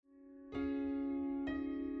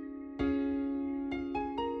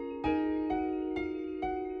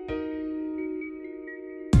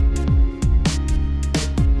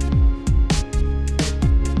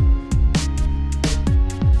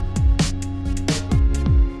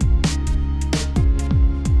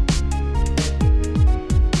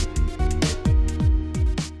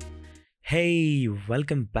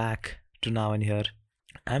welcome back to Now and Here.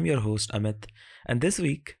 I'm your host Amit, and this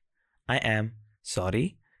week I am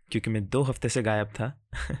sorry क्योंकि मैं 2 हफ्ते से गायब था.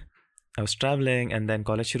 I was traveling and then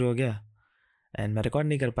college शुरू हो गया and मैं रिकॉर्ड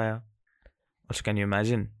नहीं कर पाया. Also, can you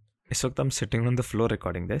imagine? इस वक्त I'm sitting on the floor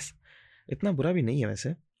recording this. इतना बुरा भी नहीं है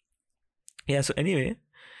वैसे. Yeah, so anyway,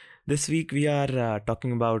 this week we are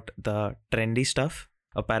talking about the trendy stuff.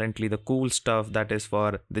 Apparently the cool stuff that is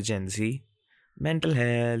for the Gen Z. Mental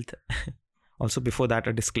health. Also, before that,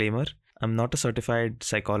 a disclaimer. I'm not a certified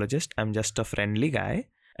psychologist. I'm just a friendly guy.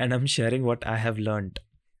 And I'm sharing what I have learned.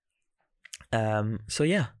 So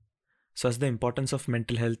as the importance of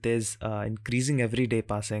mental health is increasing every day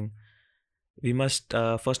passing, we must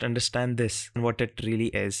first understand this and what it really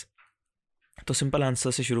is. तो simple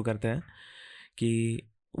answer से शुरू करते हैं कि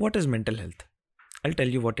what is mental health? I'll tell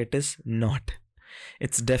you what it is not.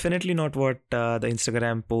 It's definitely not what the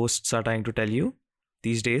Instagram posts are trying to tell you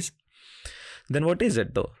these days. Then what is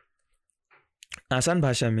it though? आसान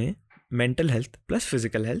भाषा में mental health plus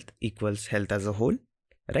physical health equals health as a whole,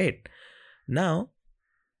 right? Now,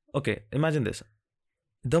 okay, imagine this.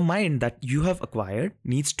 The mind that you have acquired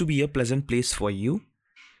needs to be a pleasant place for you.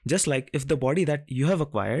 Just like if the body that you have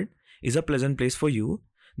acquired is a pleasant place for you,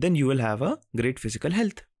 then you will have a great physical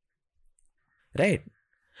health. Right?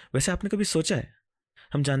 वैसे आपने कभी सोचा है?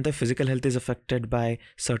 हम जानते हैं physical health is affected by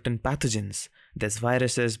certain pathogens. There's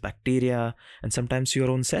viruses, bacteria, and sometimes your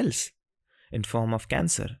own cells in form of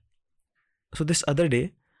cancer. So this other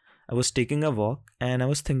day, I was taking a walk and I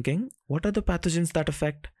was thinking, what are the pathogens that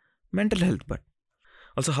affect mental health? But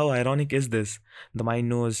also, how ironic is this? The mind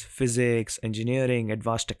knows physics, engineering,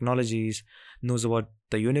 advanced technologies, knows about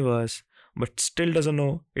the universe, but still doesn't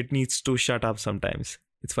know it needs to shut up sometimes.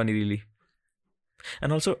 It's funny really.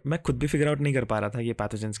 And also, मैं खुद भी figure out नहीं कर पा रहा था ये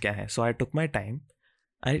pathogens क्या है. So I took my time.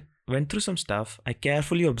 I went through some stuff. I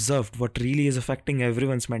carefully observed what really is affecting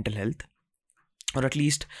everyone's mental health, or at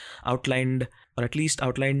least outlined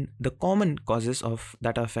the common causes of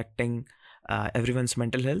that are affecting everyone's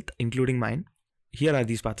mental health, including mine. Here are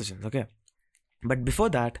these pathogens, okay? But before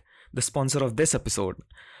that, the sponsor of this episode,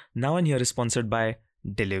 Now and Here, is sponsored by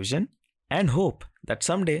Delusion and hope that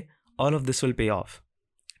someday all of this will pay off.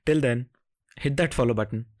 Till then, hit that follow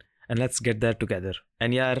button and let's get there together.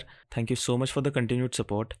 And yaar, thank you so much for the continued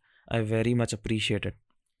support. I very much appreciate it.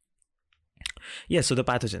 Yeah, so the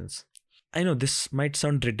pathogens. I know this might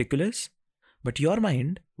sound ridiculous, but your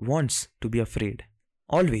mind wants to be afraid.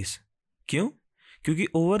 Always. क्यों? क्योंकि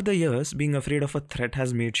over the years, being afraid of a threat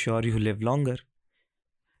has made sure you live longer.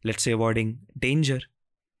 Let's say avoiding danger.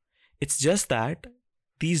 It's just that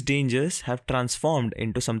these dangers have transformed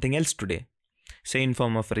into something else today. Say in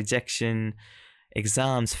form of rejection,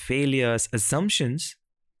 exams, failures, assumptions.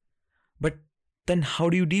 But then how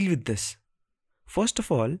do you deal with this? First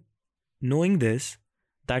of all, knowing this,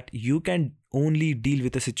 that you can only deal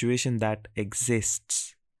with a situation that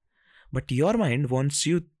exists. But your mind wants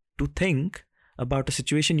you to think about a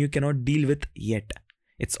situation you cannot deal with yet.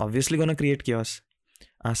 It's obviously going to create chaos.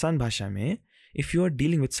 आसान भाषा में, if you are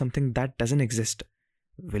dealing with something that doesn't exist,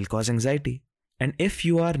 will cause anxiety. And if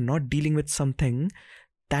you are not dealing with something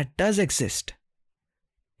that does exist,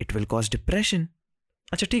 it will cause depression.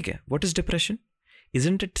 अच्छा ठीक है, what is depression?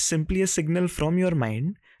 Isn't it simply a signal from your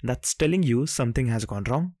mind that's telling you something has gone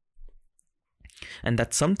wrong? And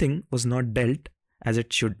that something was not dealt as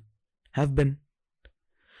it should have been.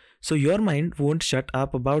 So your mind won't shut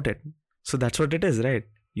up about it. So that's what it is, right?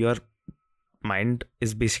 Your mind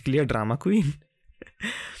is basically a drama queen.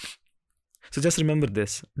 So just remember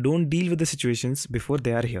this. Don't deal with the situations before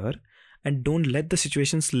they are here, and don't let the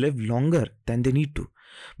situations live longer than they need to,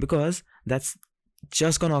 because that's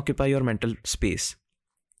just gonna occupy your mental space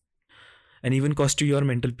and even cost you your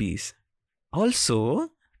mental peace. Also,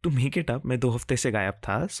 to make it up, मैं 2 हफ्ते से गायब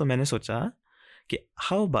था, so मैंने सोचा कि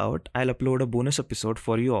how about I'll upload a bonus episode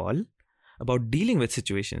for you all about dealing with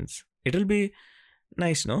situations. It'll be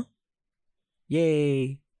nice, no?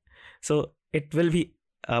 Yay! So it will be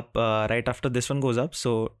up right after this one goes up,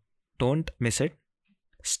 so don't miss it.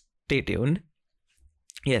 Stay tuned.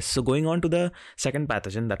 Yes, so going on to the second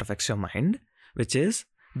pathogen that affects your mind, which is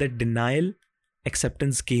the denial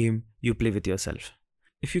acceptance game you play with yourself.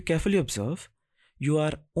 If you carefully observe, you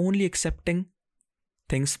are only accepting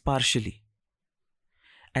things partially.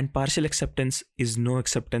 And partial acceptance is no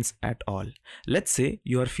acceptance at all. Let's say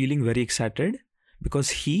you are feeling very excited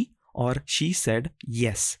because he or she said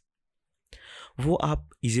yes. वो आप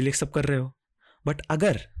easily accept कर रहे हो. But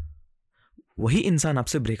अगर वही इंसान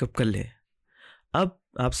आपसे breakup कर ले, अब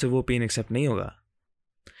आपसे वो पेन एक्सेप्ट नहीं होगा.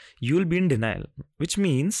 You will be in denial, which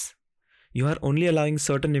means you are only allowing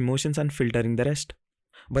certain emotions and filtering the rest.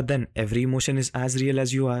 But then every emotion is as real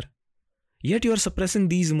as you are. Yet you are suppressing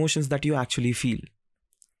these emotions that you actually feel.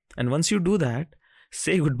 And once you do that,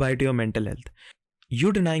 say goodbye to your mental health.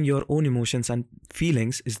 You denying your own emotions and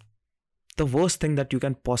feelings is the worst thing that you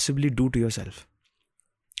can possibly do to yourself.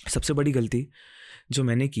 सबसे बड़ी गलती जो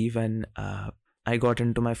मैंने की when I got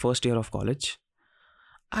into my first year of college,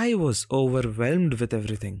 I was overwhelmed with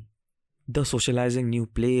everything. The socializing, new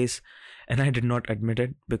place, and I did not admit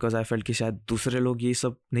it because I felt कि शायद दूसरे लोग ये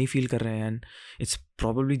सब नहीं feel कर रहे हैं and it's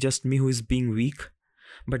probably just me who is being weak.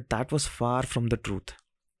 But that was far from the truth.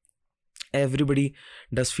 Everybody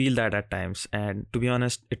does feel that at times, and to be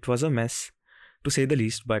honest, it was a mess to say the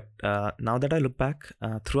least. But now that I look back,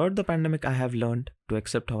 throughout the pandemic, I have learned to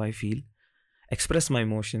accept how I feel, express my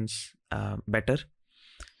emotions better,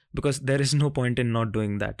 because there is no point in not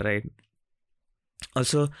doing that, right?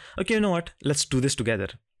 Also, okay, you know what? Let's do this together.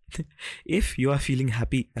 If you are feeling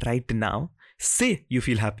happy right now, say you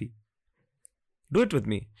feel happy. Do it with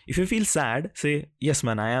me. If you feel sad, say, yes,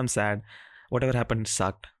 man, I am sad. Whatever happened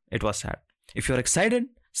sucked. It was sad. If you're excited,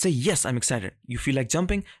 say, yes, I'm excited. You feel like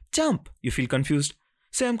jumping? Jump. You feel confused?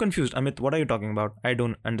 Say, I'm confused. Amit, what are you talking about? I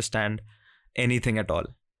don't understand anything at all.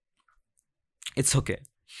 It's okay.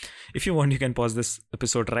 If you want, you can pause this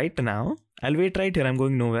episode right now. I'll wait right here. I'm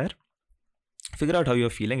going nowhere. Figure out how you're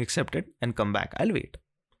feeling, accept it, and come back. I'll wait.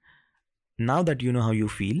 Now that you know how you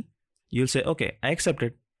feel, you'll say, okay, I accept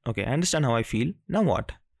it. Okay, I understand how I feel. Now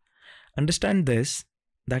what? Understand this,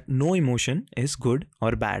 that no emotion is good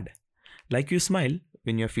or bad. Like you smile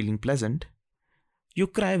when you're feeling pleasant, you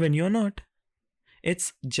cry when you're not.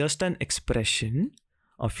 It's just an expression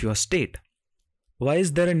of your state. Why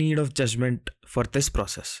is there a need of judgment for this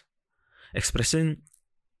process? Expressing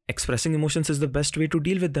emotions is the best way to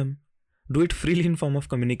deal with them. Do it freely in form of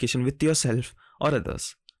communication with yourself or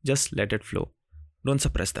others. Just let it flow. Don't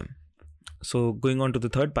suppress them. So going on to the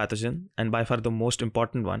third pathogen, and by far the most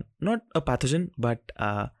important one, not a pathogen, but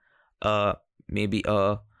maybe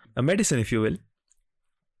a medicine, if you will.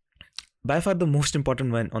 By far the most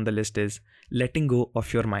important one on the list is letting go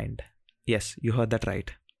of your mind. Yes, you heard that right.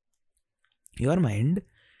 Your mind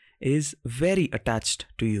is very attached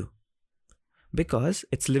to you because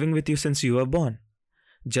it's living with you since you were born,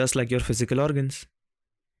 just like your physical organs.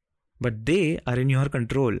 But they are in your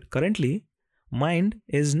control. Currently, mind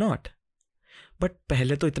is not. But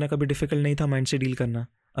पहले तो इतना कभी difficult नहीं था mind से deal करना.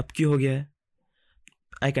 अब क्यों हो गया है?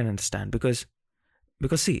 I can understand because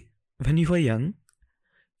see, when you were young,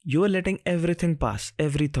 you were letting everything pass.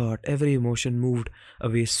 Every thought, every emotion moved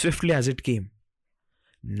away swiftly as it came.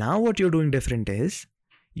 Now what you're doing different is,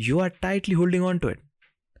 you are tightly holding on to it.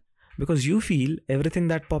 Because you feel everything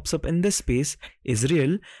that pops up in this space is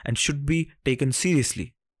real and should be taken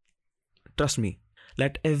seriously. Trust me,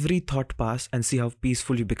 let every thought pass and see how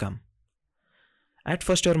peaceful you become. At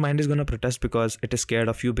first your mind is going to protest because it is scared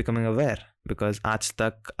of you becoming aware. Because आज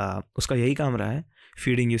तक उसका यही काम रहा है,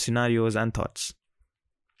 feeding you scenarios and thoughts.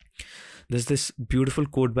 There's this beautiful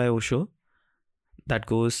quote by Osho that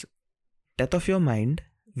goes, death of your mind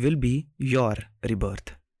will be your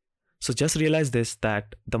rebirth. So just realize this,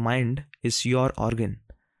 that the mind is your organ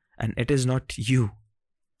and it is not you.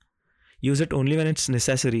 Use it only when it's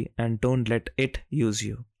necessary and don't let it use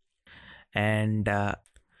you. And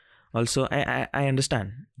also, I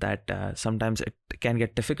understand that sometimes it can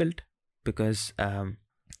get difficult because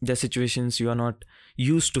there are situations you are not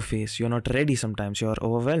used to face. You're not ready sometimes. You're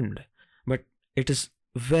overwhelmed. But it is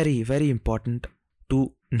very, very important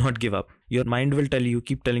to not give up. Your mind will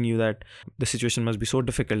keep telling you that the situation must be so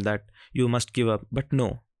difficult that you must give up. But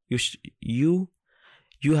no, you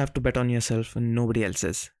have to bet on yourself and nobody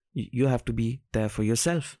else's. You have to be there for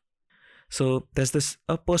yourself. So there's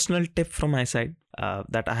a personal tip from my side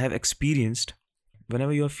that I have experienced.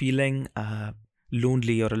 Whenever you're feeling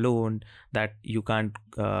lonely or alone, that you can't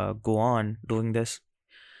go on doing this,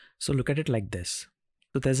 so look at it like this.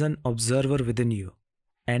 So there's an observer within you,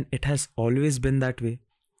 and it has always been that way.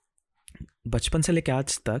 बचपन से लेके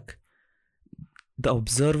आज तक, the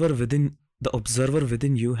observer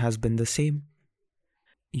within you has been the same.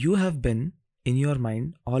 You have been in your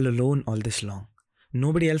mind all alone all this long.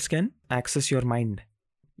 Nobody else can access your mind.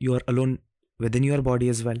 You are alone within your body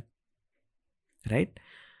as well. Right?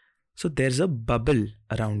 So there's a bubble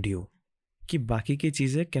around you. कि बाकी की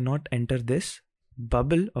चीजें cannot enter this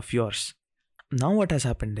bubble of yours. Now what has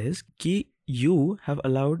happened is कि you have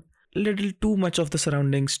allowed little too much of the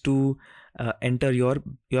surroundings to enter your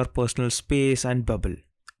personal space and bubble.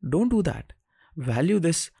 Don't do that. Value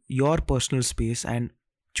this, your personal space, and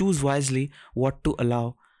choose wisely what to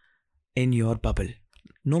allow in your bubble.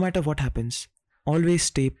 No matter what happens, always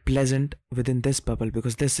stay pleasant within this bubble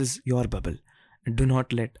because this is your bubble and do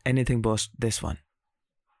not let anything burst this one.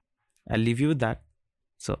 I'll leave you with that.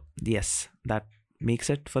 So yes, that makes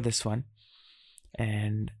it for this one,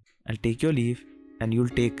 and I'll take your leave, and you'll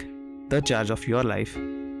take the charge of your life,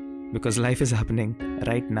 because life is happening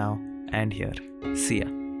right now and here. See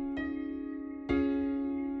ya.